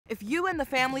If you and the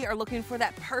family are looking for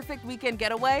that perfect weekend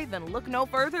getaway, then look no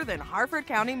further than Harford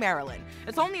County, Maryland.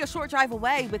 It's only a short drive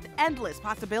away with endless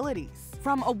possibilities.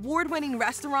 From award-winning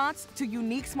restaurants to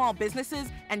unique small businesses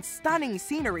and stunning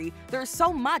scenery, there's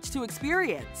so much to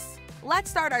experience.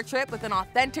 Let's start our trip with an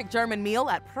authentic German meal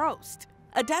at Prost.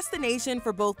 A destination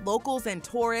for both locals and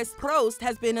tourists, Prost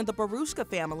has been in the Baruschka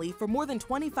family for more than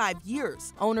 25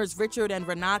 years. Owners Richard and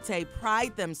Renate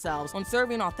pride themselves on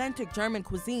serving authentic German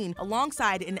cuisine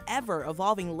alongside an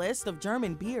ever-evolving list of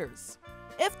German beers.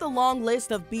 If the long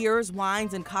list of beers,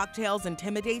 wines, and cocktails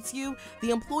intimidates you, the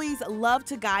employees love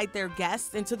to guide their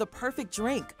guests into the perfect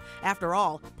drink. After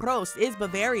all, Prost is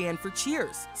Bavarian for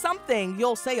cheers, something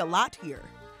you'll say a lot here.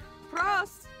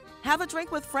 Prost! Have a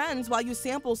drink with friends while you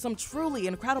sample some truly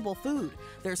incredible food.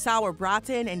 Their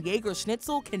Sauerbraten and Jaeger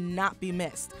Schnitzel cannot be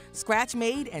missed.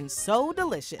 Scratch-made and so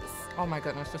delicious. Oh my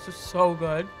goodness, this is so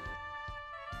good.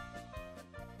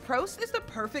 Prost is the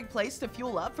perfect place to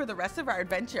fuel up for the rest of our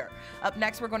adventure. Up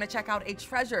next, we're going to check out a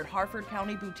treasured Harford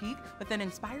County boutique with an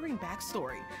inspiring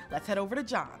backstory. Let's head over to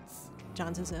John's.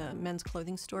 John's is a men's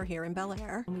clothing store here in Bel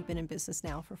Air. We've been in business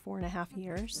now for 4.5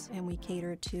 years, and we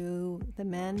cater to the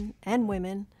men and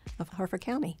women of Harford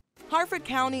County. Harford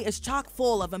County is chock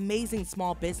full of amazing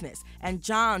small business, and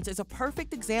John's is a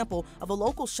perfect example of a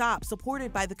local shop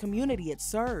supported by the community it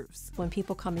serves. When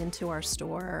people come into our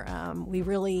store, we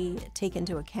really take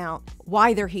into account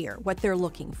why they're here, what they're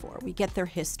looking for. We get their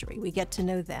history, we get to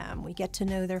know them, we get to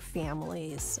know their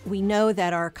families. We know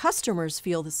that our customers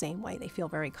feel the same way. They feel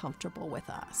very comfortable with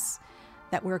us,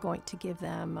 that we're going to give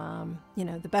them,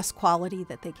 the best quality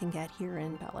that they can get here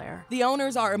in Bel Air. The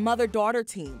owners are a mother-daughter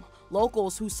team,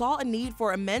 locals who saw a need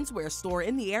for a menswear store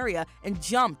in the area and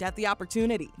jumped at the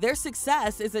opportunity. Their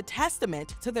success is a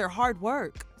testament to their hard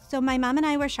work. So my mom and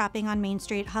I were shopping on Main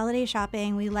Street, holiday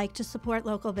shopping. We like to support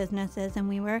local businesses, and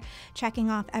we were checking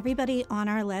off everybody on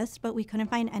our list, but we couldn't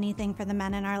find anything for the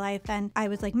men in our life. And I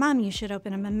was like, Mom, you should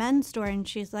open a men's store. And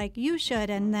she's like, you should.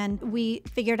 And then we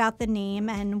figured out the name.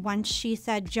 And once she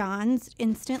said John's,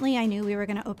 instantly I knew we were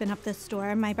going to open up this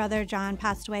store. My brother John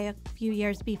passed away a few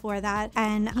years before that.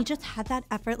 And he just had that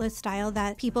effortless style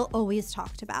that people always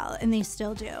talked about, and they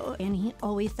still do. And he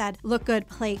always said, look good,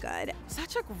 play good.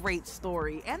 Such a great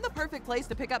story, and the perfect place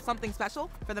to pick up something special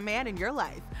for the man in your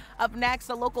life. Up next,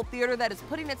 a local theater that is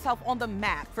putting itself on the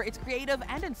map for its creative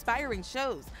and inspiring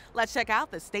shows. Let's check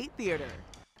out the State Theater.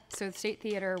 So the State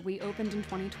Theater, we opened in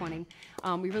 2020.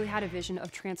 We really had a vision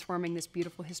of transforming this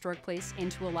beautiful historic place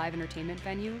into a live entertainment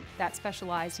venue that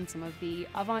specialized in some of the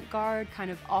avant-garde,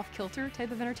 kind of off-kilter type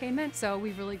of entertainment. So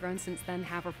we've really grown since then,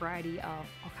 have a variety of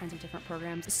all kinds of different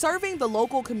programs. Serving the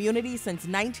local community since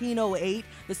 1908,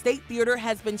 the State Theater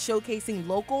has been showcasing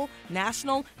local,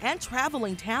 national, and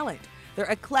traveling talent. Their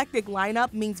eclectic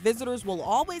lineup means visitors will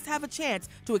always have a chance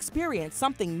to experience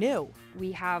something new.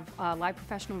 We have live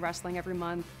professional wrestling every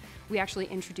month. We actually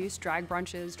introduce drag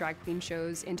brunches, drag queen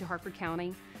shows into Harford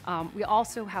County. We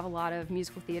also have a lot of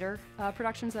musical theater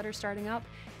productions that are starting up,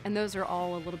 and those are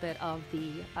all a little bit of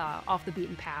the off the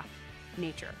beaten path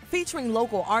nature. Featuring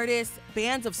local artists,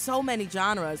 bands of so many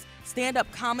genres, stand-up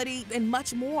comedy, and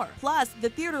much more. Plus, the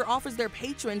theater offers their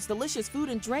patrons delicious food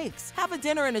and drinks. Have a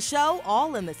dinner and a show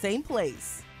all in the same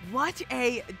place. What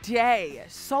a day!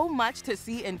 So much to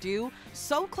see and do,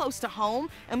 so close to home,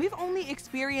 and we've only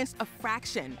experienced a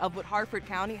fraction of what Harford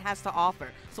County has to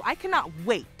offer. So I cannot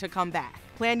wait to come back.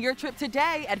 Plan your trip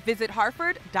today at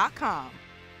visitharford.com.